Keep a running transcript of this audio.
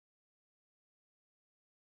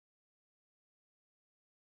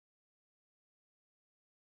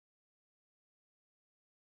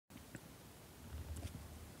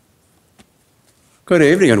Good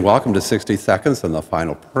evening and welcome to 60 Seconds and the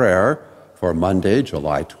final prayer for Monday,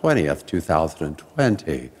 July 20th,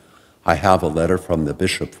 2020. I have a letter from the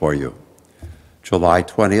bishop for you. July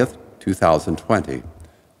 20th, 2020.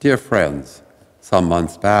 Dear friends, some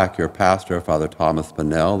months back, your pastor, Father Thomas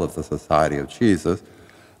Bonnell of the Society of Jesus,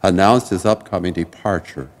 announced his upcoming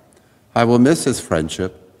departure. I will miss his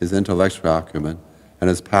friendship, his intellectual acumen, and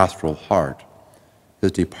his pastoral heart.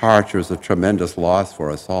 His departure is a tremendous loss for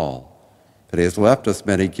us all, but he has left us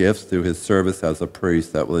many gifts through his service as a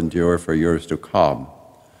priest that will endure for years to come.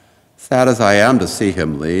 Sad as I am to see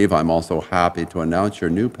him leave, I'm also happy to announce your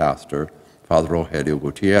new pastor, Father Rogelio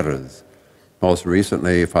Gutierrez. Most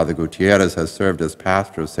recently, Father Gutierrez has served as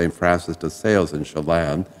pastor of St. Francis de Sales in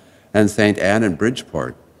Chelan and St. Anne in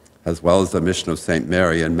Bridgeport, as well as the mission of St.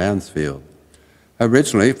 Mary in Mansfield.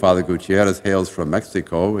 Originally, Father Gutierrez hails from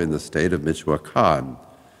Mexico in the state of Michoacan,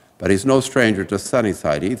 but he's no stranger to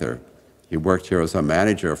Sunnyside either. He worked here as a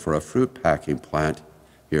manager for a fruit packing plant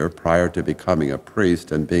here prior to becoming a priest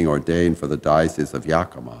and being ordained for the Diocese of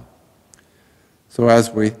Yakima. So as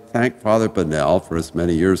we thank Father Bonnell for his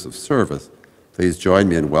many years of service, please join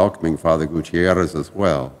me in welcoming Father Gutierrez as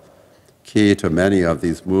well. Key to many of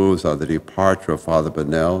these moves are the departure of Father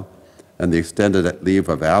Bonnell and the extended leave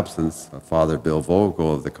of absence of Father Bill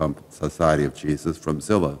Vogel of the Society of Jesus from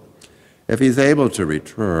Zilla. If he's able to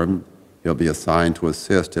return, he'll be assigned to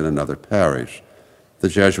assist in another parish. The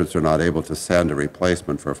Jesuits are not able to send a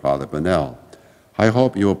replacement for Father Bonnell. I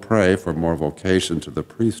hope you will pray for more vocation to the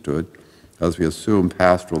priesthood as we assume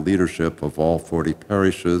pastoral leadership of all 40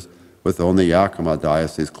 parishes with only Yakima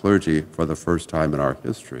Diocese clergy for the first time in our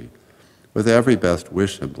history. With every best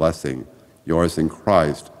wish and blessing, yours in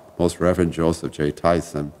Christ, Most Reverend Joseph J.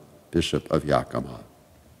 Tyson, Bishop of Yakima.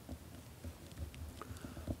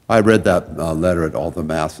 I read that letter at all the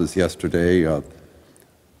masses yesterday,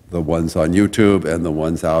 the ones on YouTube and the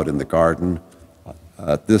ones out in the garden.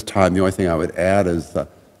 At this time, the only thing I would add is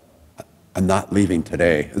I'm not leaving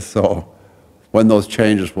today. So when those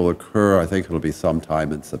changes will occur, I think it'll be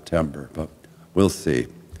sometime in September, but we'll see.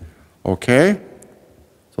 Okay?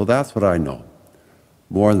 So that's what I know.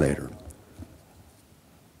 More later.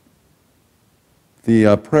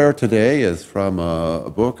 The prayer today is from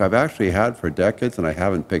a book I've actually had for decades and I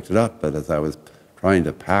haven't picked it up, but as I was trying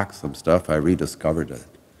to pack some stuff, I rediscovered it.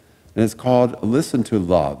 And it's called Listen to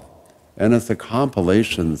Love. And it's a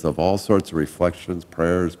compilations of all sorts of reflections,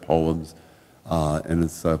 prayers, poems, and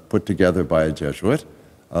it's put together by a Jesuit,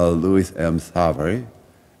 Louis Savary,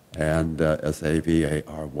 and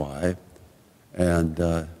S-A-V-A-R-Y. And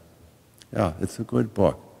yeah, it's a good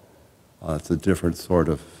book. It's a different sort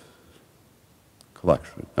of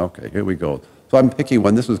collection. Okay, here we go. So I'm picking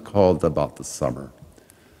one. This was called About the Summer.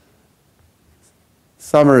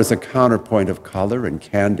 Summer is a counterpoint of color and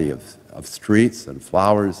candy of streets and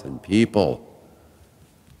flowers and people.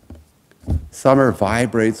 Summer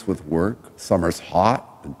vibrates with work. Summer's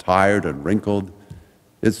hot and tired and wrinkled.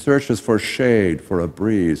 It searches for shade, for a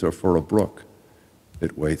breeze, or for a brook.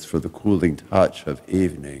 It waits for the cooling touch of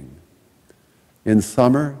evening. In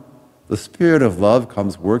summer, the spirit of love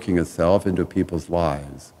comes working itself into people's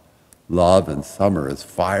lives. Love in summer is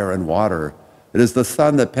fire and water. It is the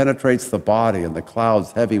sun that penetrates the body and the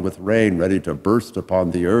clouds heavy with rain ready to burst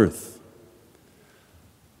upon the earth.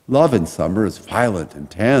 Love in summer is violent,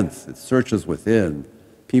 intense. It searches within.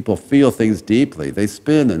 People feel things deeply. They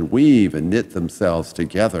spin and weave and knit themselves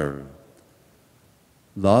together.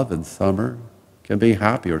 Love in summer can be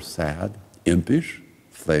happy or sad, impish,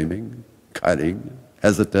 flaming, cutting,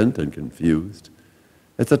 hesitant and confused.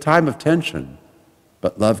 It's a time of tension,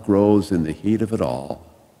 but love grows in the heat of it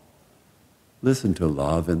all. Listen to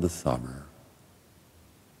love in the summer.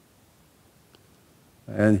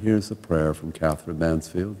 And here's a prayer from Katherine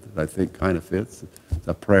Mansfield that I think kind of fits. It's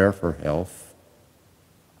a prayer for health.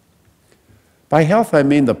 By health, I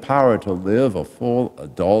mean the power to live a full,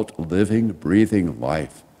 adult, living, breathing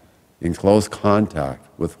life in close contact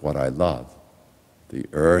with what I love, the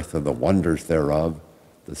earth and the wonders thereof,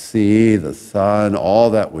 the sea, the sun,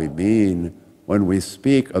 all that we mean when we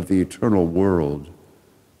speak of the eternal world.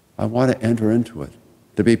 I want to enter into it,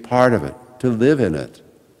 to be part of it, to live in it,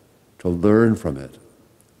 to learn from it,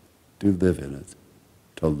 to live in it,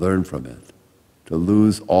 to learn from it, to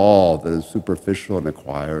lose all that is superficial and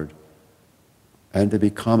acquired, and to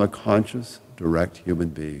become a conscious, direct human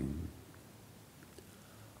being.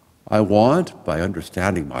 I want, by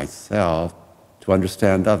understanding myself, to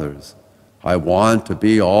understand others. I want to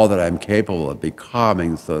be all that I'm capable of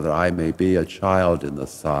becoming so that I may be a child in the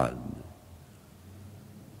sun.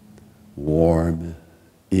 Warm,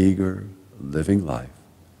 eager, living life.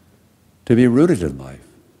 To be rooted in life.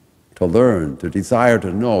 to learn, to desire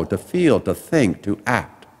to know, to feel, to think, to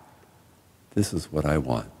act. This is what I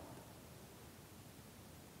want.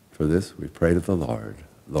 For this we pray to the Lord.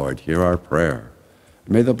 Lord, hear our prayer.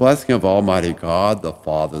 May the blessing of Almighty God, the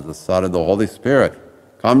Father, the Son, and the Holy Spirit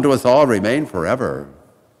come to us all, remain forever.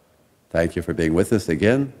 Thank you for being with us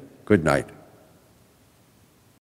again. Good night.